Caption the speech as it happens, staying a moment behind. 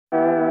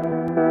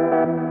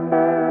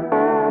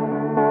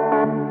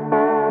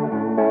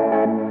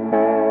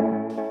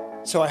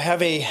So I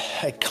have a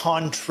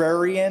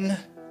contrarian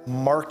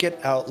market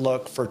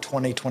outlook for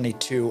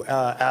 2022.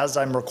 As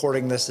I'm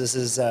recording this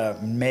is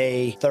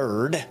May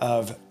 3rd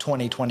of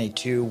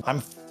 2022. I'm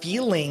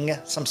feeling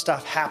some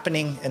stuff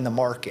happening in the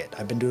market.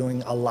 I've been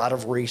doing a lot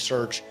of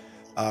research,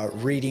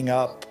 reading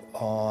up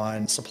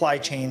on supply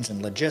chains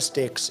and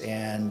logistics,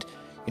 and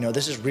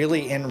this is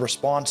really in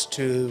response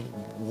to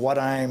what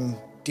I'm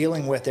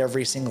dealing with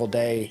every single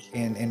day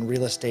in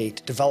real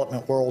estate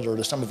development world, or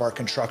to some of our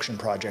construction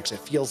projects. It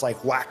feels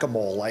like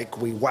whack-a-mole,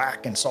 like we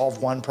whack and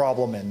solve one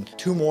problem and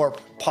two more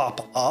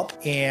pop up.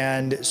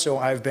 And so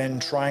I've been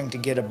trying to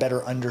get a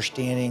better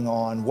understanding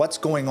on what's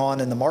going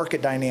on in the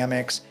market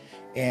dynamics.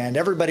 And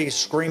everybody's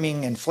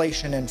screaming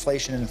inflation,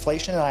 inflation,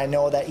 inflation. And I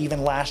know that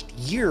even last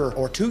year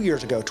or 2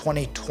 years ago,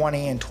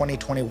 2020 and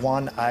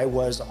 2021, I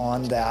was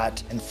on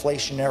that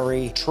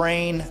inflationary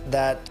train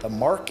that the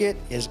market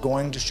is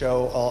going to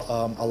show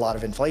a lot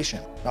of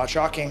inflation. Not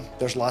shocking,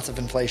 there's lots of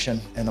inflation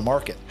in the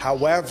market.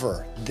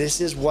 However,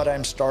 this is what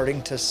I'm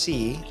starting to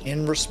see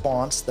in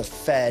response. The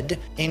Fed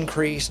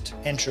increased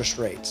interest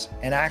rates.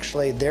 And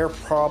actually, they're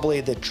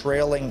probably the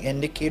trailing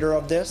indicator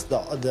of this.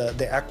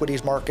 The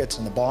equities markets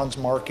and the bonds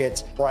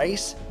markets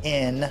price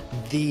in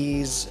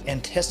these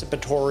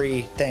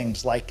anticipatory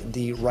things like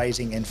the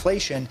rising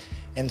inflation.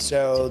 And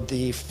so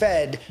the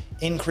Fed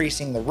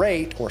increasing the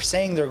rate, or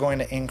saying they're going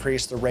to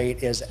increase the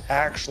rate, is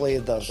actually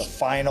the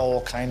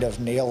final kind of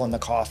nail in the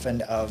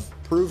coffin of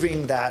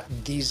proving that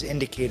these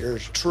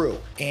indicators are true.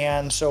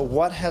 And so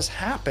what has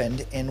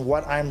happened, and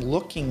what I'm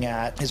looking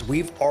at, is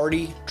we've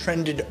already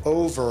trended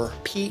over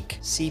peak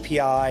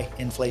CPI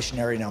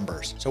inflationary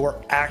numbers. So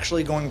we're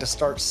actually going to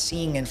start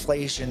seeing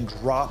inflation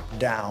drop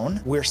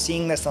down. We're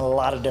seeing this in a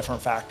lot of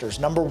different factors.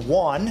 Number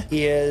one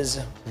is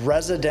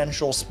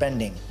residential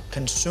spending.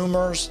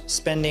 Consumers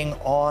spending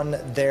on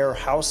their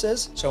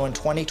houses. So in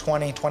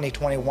 2020,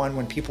 2021,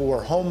 when people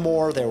were home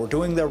more, they were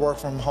doing their work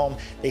from home,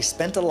 they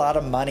spent a lot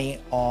of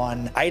money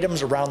on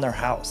items around their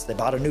house. They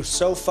bought a new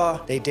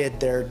sofa, they did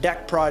their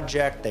deck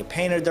project, they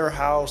painted their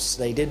house,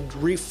 they did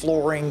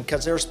reflooring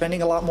because they were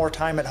spending a lot more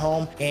time at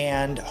home.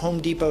 And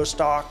Home Depot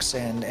stocks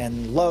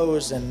and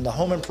Lowe's and the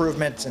home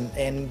improvements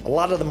and a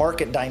lot of the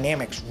market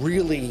dynamics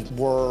really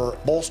were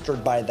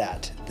bolstered by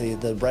that.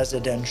 The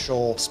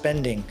residential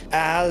spending.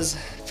 As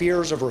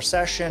fears of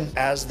recession,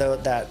 as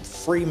that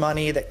free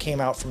money that came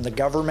out from the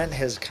government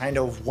has kind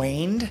of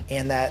waned,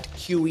 and that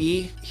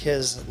QE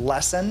has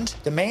lessened,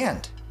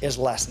 demand is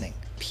lessening.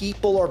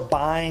 People are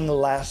buying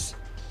less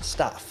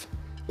stuff,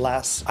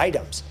 less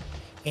items.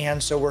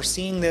 And so we're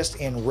seeing this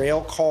in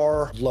rail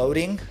car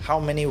loading, how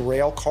many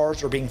rail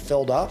cars are being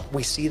filled up.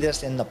 We see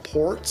this in the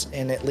ports,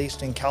 and at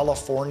least in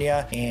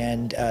California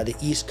and the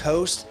East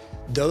Coast.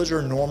 Those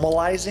are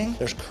normalizing.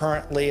 There's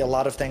currently a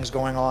lot of things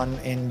going on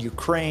in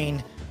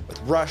Ukraine, with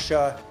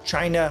Russia,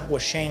 China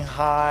with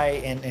Shanghai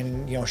and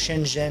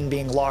Shenzhen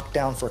being locked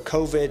down for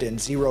COVID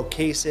and 0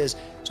 cases.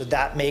 So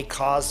that may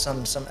cause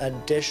some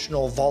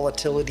additional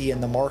volatility in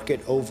the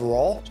market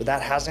overall. So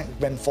that hasn't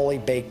been fully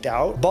baked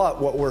out.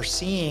 But what we're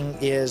seeing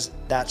is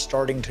that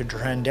starting to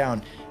trend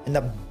down. And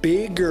the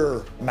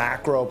bigger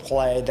macro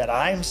play that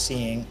I'm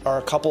seeing are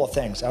a couple of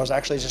things. I was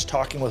actually just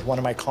talking with one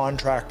of my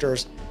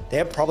contractors. They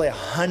have probably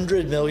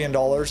 $100 million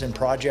in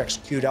projects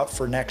queued up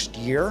for next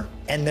year.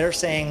 And they're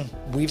saying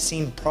we've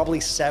seen probably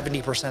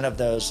 70% of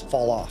those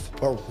fall off,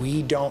 or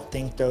we don't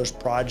think those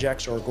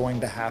projects are going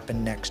to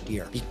happen next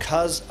year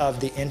because of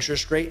the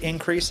interest rate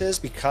increases,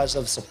 because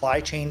of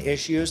supply chain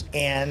issues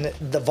and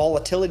the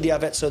volatility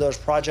of it. So those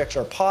projects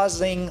are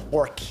pausing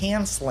or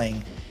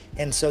canceling.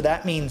 And so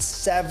that means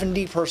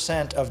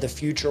 70% of the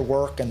future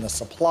work and the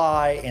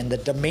supply and the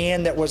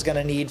demand that was going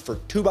to need for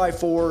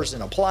 2x4s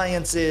and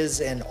appliances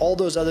and all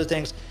those other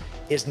things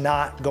is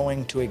not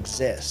going to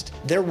exist.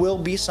 There will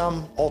be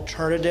some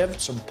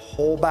alternative, some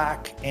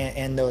pullback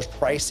in those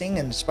pricing,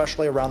 and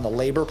especially around the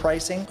labor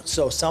pricing.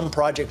 So some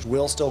projects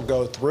will still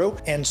go through.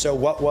 And so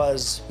what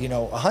was,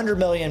 100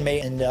 million may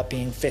end up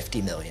being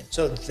 50 million.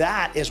 So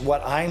that is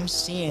what I'm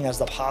seeing as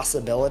the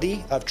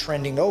possibility of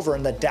trending over.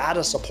 And the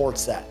data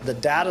supports that. The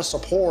data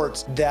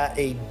supports that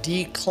a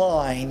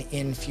decline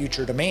in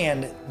future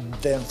demand.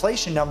 The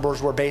inflation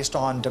numbers were based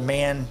on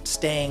demand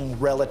staying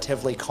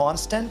relatively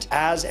constant.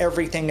 As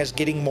everything is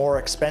getting more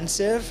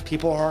expensive,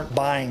 people aren't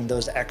buying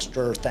those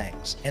extra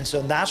things. And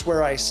so that's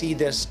where I see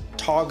this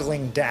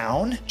toggling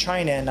down.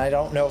 China, and I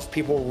don't know if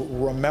people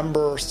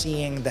remember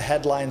seeing the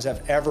headlines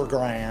of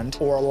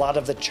Evergrande or a lot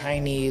of the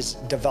Chinese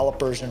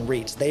developers and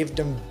REITs. They've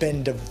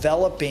been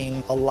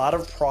developing a lot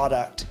of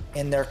product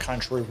in their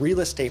country,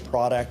 real estate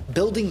product,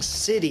 building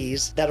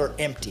cities that are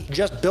empty,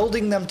 just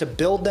building them to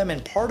build them.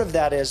 And part of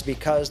that is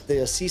because the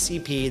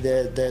CCP,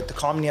 the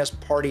Communist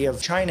Party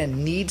of China,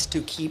 needs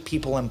to keep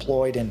people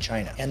employed in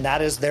China. And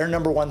that is their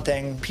number one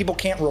thing. People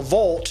can't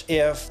revolt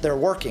if they're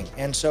working.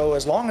 And so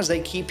as long as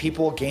they keep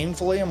people gainfully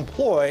gainfully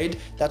employed,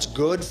 that's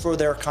good for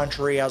their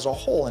country as a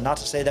whole. And not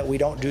to say that we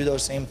don't do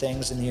those same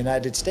things in the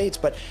United States,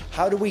 but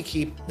how do we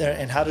keep,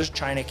 and how does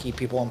China keep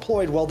people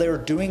employed? Well, they're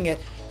doing it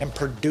and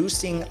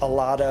producing a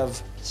lot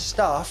of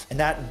stuff, and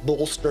that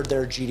bolstered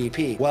their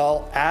GDP.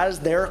 Well, as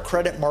their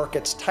credit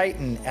markets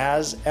tighten,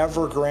 as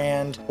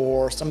Evergrande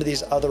or some of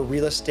these other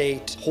real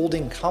estate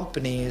holding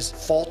companies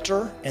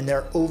falter and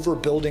their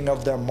overbuilding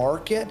of their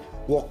market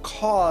will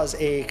cause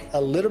a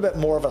little bit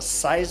more of a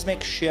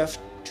seismic shift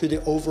to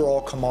the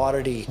overall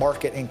commodity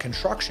market in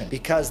construction,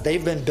 because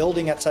they've been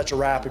building at such a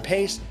rapid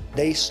pace.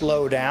 They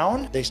slow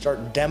down, they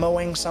start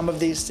demoing some of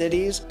these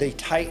cities, they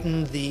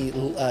tighten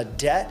the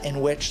debt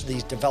in which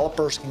these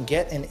developers can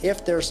get. And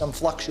if there's some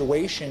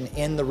fluctuation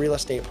in the real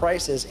estate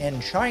prices in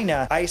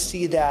China, I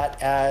see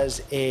that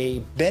as a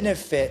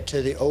benefit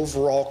to the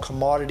overall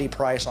commodity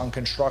price on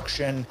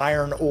construction,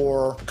 iron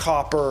ore,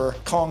 copper,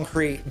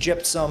 concrete,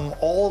 gypsum,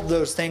 all of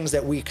those things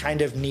that we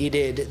kind of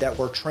needed that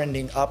were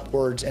trending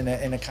upwards in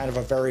a kind of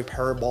a very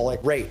parabolic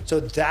rate. So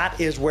that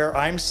is where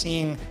I'm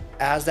seeing,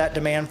 as that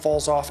demand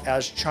falls off,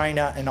 as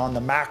China and on the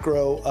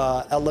macro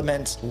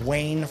elements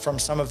wane from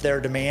some of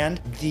their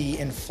demand, the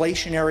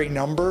inflationary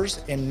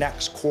numbers in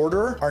next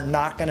quarter are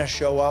not going to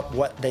show up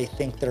what they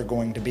think they're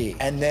going to be.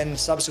 And then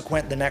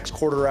subsequent the next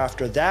quarter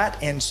after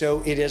that. And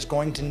so it is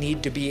going to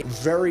need to be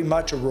very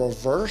much a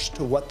reverse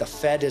to what the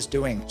Fed is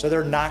doing. So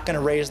they're not going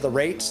to raise the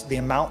rates the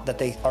amount that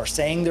they are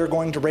saying they're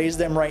going to raise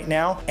them right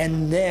now.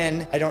 And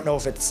then I don't know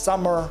if it's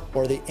summer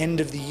or the end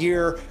of the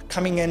year,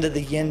 coming into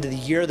the end of the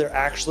year, they're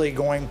actually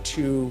going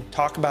to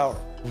talk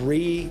about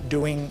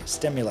redoing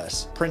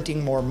stimulus,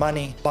 printing more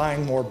money,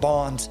 buying more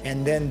bonds,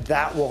 and then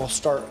that will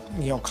start,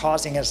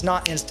 causing, it's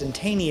not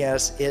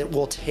instantaneous, it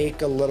will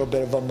take a little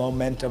bit of a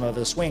momentum of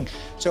a swing.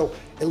 So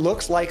it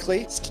looks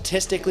likely,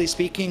 statistically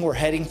speaking, we're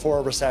heading for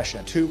a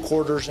recession. 2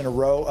 quarters in a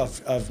row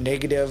of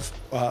negative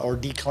or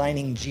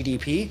declining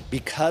GDP.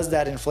 Because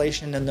that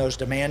inflation and those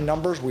demand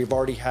numbers, we've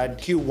already had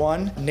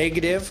Q1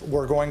 negative.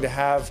 We're going to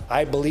have,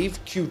 I believe,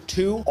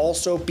 Q2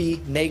 also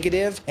be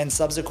negative, and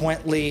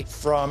subsequently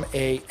from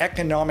a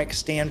economic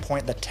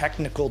standpoint, the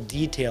technical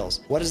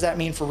details. What does that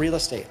mean for real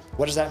estate?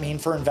 What does that mean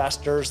for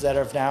investors that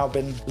have now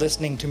been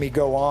listening to me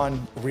go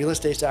on? Real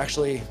estate's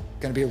actually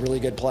going to be a really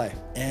good play.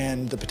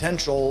 And the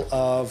potential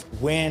of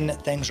when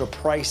things are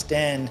priced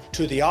in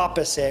to the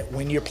opposite,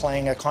 when you're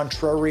playing a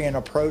contrarian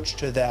approach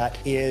to that,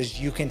 is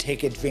you can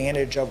take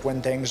advantage of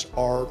when things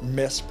are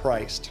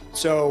mispriced.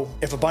 So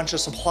if a bunch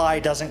of supply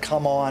doesn't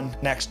come on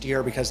next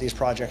year because these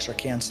projects are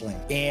canceling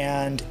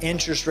and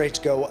interest rates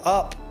go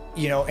up,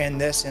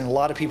 and a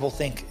lot of people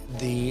think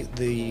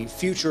the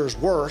future is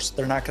worse,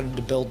 they're not going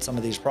to build some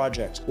of these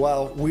projects.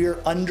 Well, we're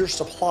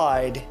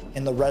undersupplied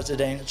in the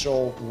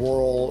residential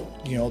world,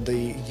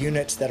 the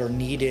units that are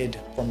needed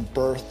from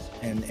birth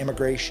and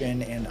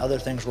immigration and other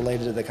things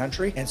related to the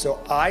country. And so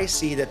I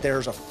see that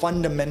there's a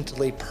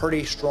fundamentally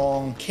pretty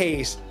strong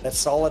case that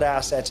solid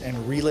assets and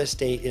real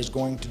estate is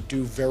going to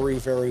do very,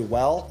 very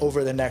well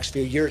over the next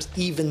few years,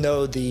 even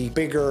though the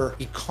bigger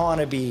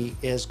economy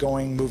is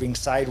moving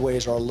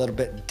sideways or a little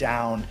bit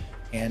down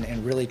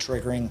and really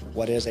triggering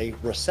what is a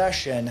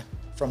recession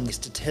from the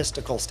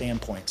statistical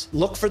standpoints.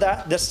 Look for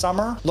that this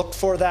summer. Look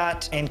for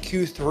that in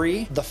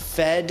Q3, the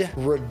Fed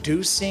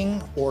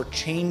reducing or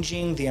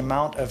changing the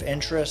amount of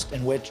interest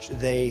in which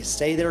they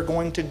say they're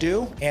going to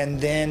do. And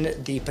then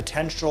the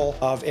potential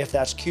of, if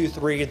that's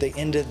Q3, the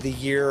end of the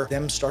year,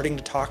 them starting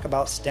to talk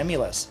about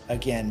stimulus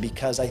again,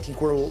 because I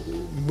think we're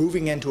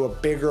moving into a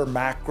bigger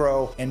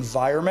macro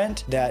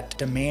environment that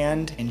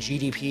demand and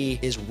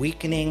GDP is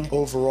weakening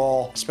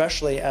overall,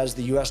 especially as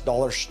the US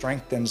dollar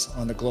strengthens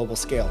on the global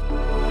scale.